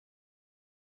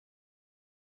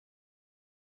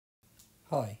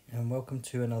Hi and welcome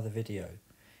to another video.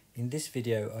 In this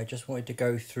video I just wanted to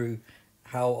go through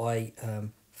how I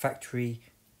factory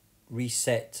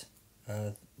reset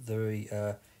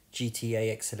the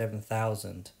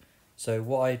GT-AX11000. So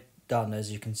what I've done,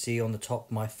 as you can see on the top,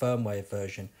 my firmware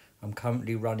version, I'm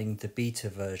currently running the beta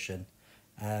version,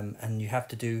 and you have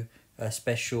to do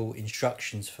special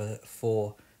instructions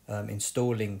for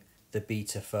installing the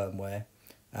beta firmware.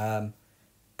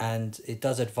 And it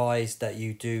does advise that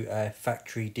you do a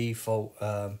factory default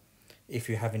if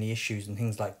you have any issues and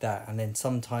things like that. And then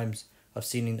sometimes I've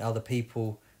seen in other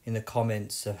people in the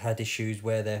comments have had issues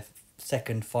where their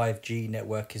second 5G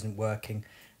network isn't working,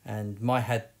 and my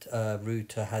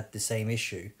router had the same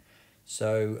issue.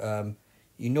 So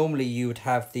you would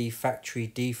have the factory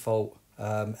default,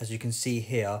 as you can see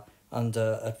here,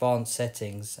 under advanced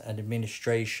settings and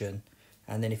administration.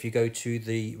 And then if you go to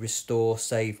the restore,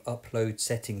 save, upload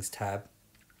settings tab,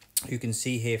 you can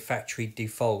see here factory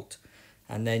default,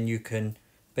 and then you can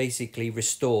basically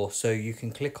restore. So you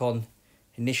can click on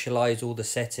initialize all the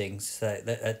settings, so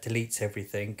that deletes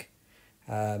everything,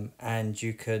 and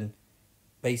you can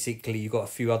basically, you've got a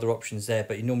few other options there,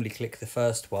 but you normally click the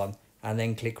first one and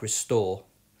then click restore,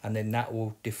 and then that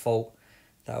will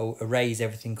erase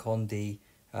everything on the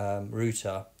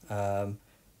router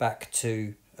back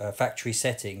to factory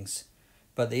settings.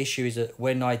 But the issue is that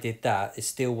when I did that, it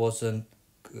still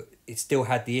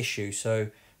had the issue.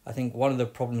 So I think one of the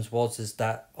problems is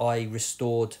that I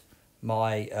restored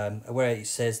my where it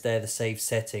says there the save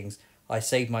settings, I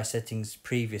saved my settings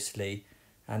previously,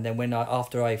 and then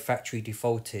after I factory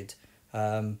defaulted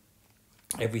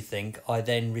everything, I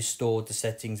then restored the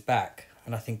settings back,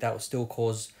 and I think that will still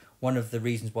cause one of the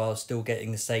reasons why I was still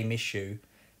getting the same issue.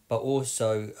 But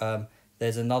also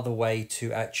there's another way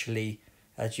to actually,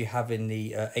 as you have in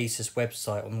the Asus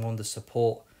website, on one of the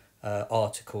support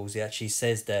articles, it actually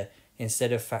says there,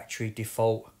 instead of factory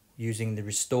default using the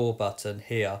restore button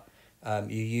here,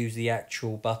 you use the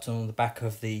actual button on the back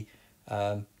of the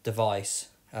device,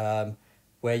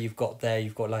 where you've got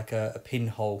like a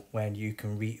pinhole where you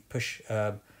can push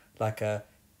like a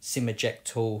SIM eject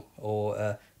tool or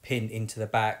a pin into the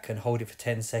back and hold it for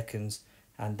 10 seconds,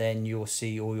 and then you'll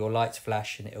see all your lights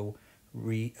flash and it'll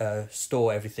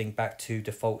restore everything back to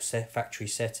default factory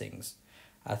settings.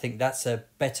 I think that's a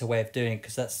better way of doing it,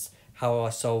 because that's how I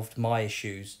solved my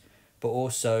issues. But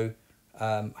also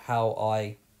how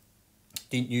I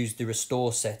didn't use the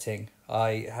restore setting.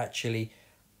 I actually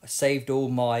saved all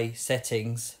my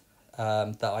settings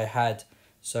that I had.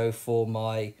 So for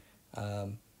my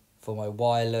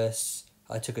wireless,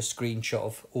 I took a screenshot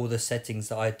of all the settings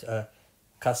that I'd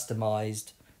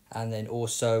customized, and then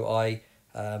also I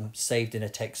saved in a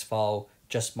text file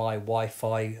just my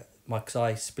Wi-Fi, because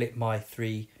I split my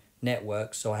 3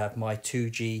 networks, so I have my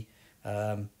 2G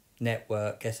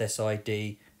network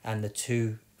SSID and the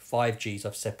 2 5Gs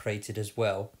I've separated as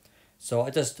well. So I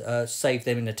just saved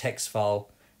them in a text file,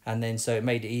 and then so it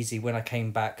made it easy when I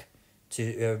came back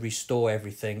to restore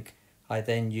everything. I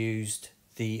then used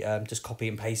the just copy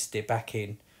and pasted it back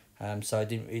in, so it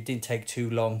didn't take too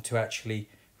long to actually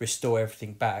restore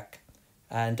everything back.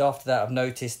 And after that, I've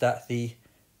noticed that it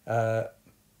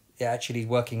actually is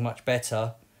working much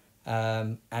better,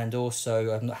 and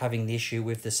also I'm not having the issue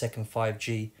with the second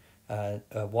 5G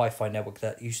Wi-Fi network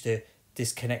that used to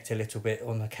disconnect a little bit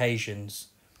on occasions.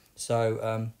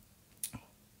 So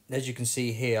as you can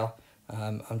see here,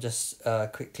 I'm just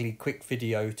quick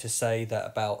video to say that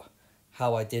about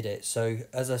how I did it. So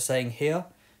as I was saying here,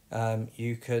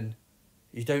 you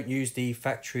don't use the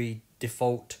factory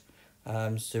default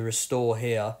to restore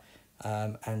here,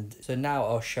 and so now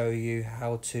I'll show you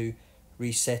how to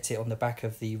reset it on the back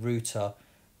of the router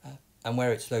and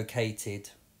where it's located.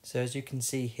 So as you can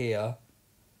see here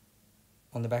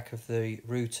on the back of the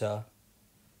router,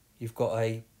 you've got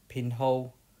a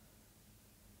pinhole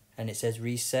and it says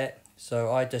reset.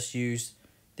 So I just use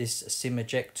this SIM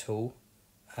eject tool,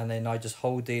 and then I just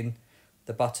hold in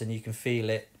the button, you can feel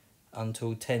it,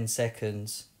 until 10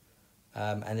 seconds,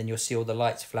 and then you'll see all the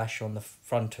lights flash on the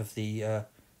front of the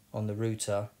on the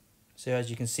router. So as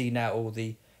you can see now, all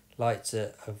the lights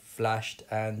have flashed,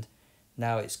 and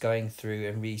now it's going through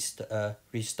and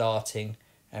restarting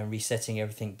and resetting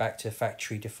everything back to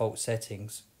factory default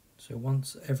settings. So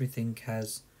once everything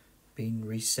has been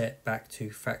reset back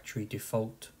to factory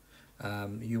default,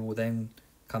 you will then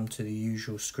come to the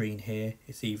usual screen here.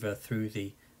 It's either through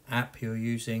the app you're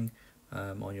using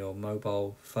on your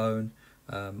mobile phone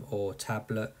or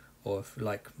tablet, or if,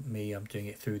 like me, I'm doing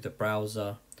it through the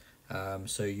browser.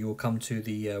 So you will come to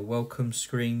the welcome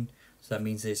screen. So that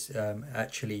means it's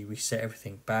actually reset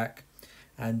everything back,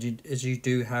 And as you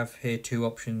do have here two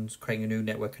options, creating a new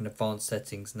network and advanced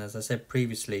settings, and as I said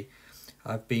previously,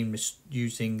 I've been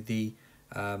using the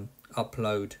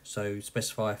upload, so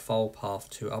specify a file path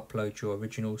to upload your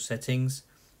original settings.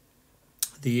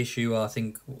 The issue I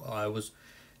think I was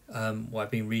what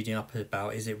I've been reading up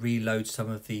about is it reloads some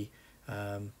of the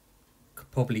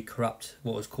probably corrupt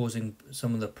what was causing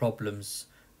some of the problems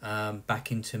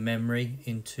back into memory,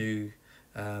 into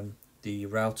the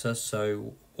router.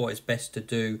 So what is best to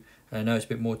do, and I know it's a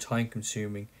bit more time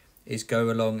consuming, is go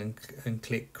along and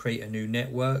click create a new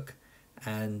network,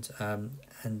 and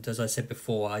as I said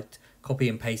before, I copy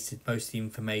and pasted most of the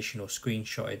information or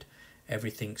screenshotted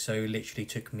everything, so it literally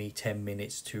took me 10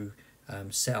 minutes to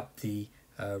set up the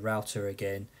router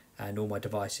again and all my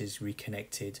devices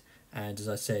reconnected. And as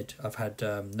I said, I've had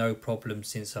no problems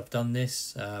since I've done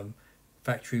this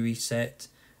factory reset,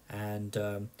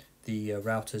 and the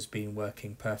router's been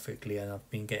working perfectly, and I've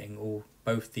been getting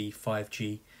both the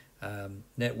 5G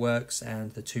networks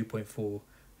and the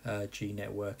 2.4G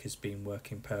network has been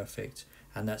working perfect,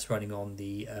 and that's running on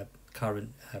the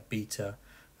current beta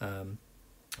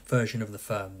version of the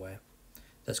firmware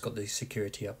that's got the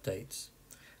security updates.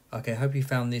 Okay, I hope you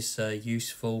found this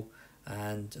useful,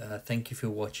 and thank you for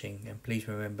watching, and please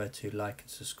remember to like and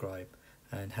subscribe,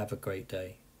 and have a great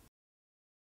day.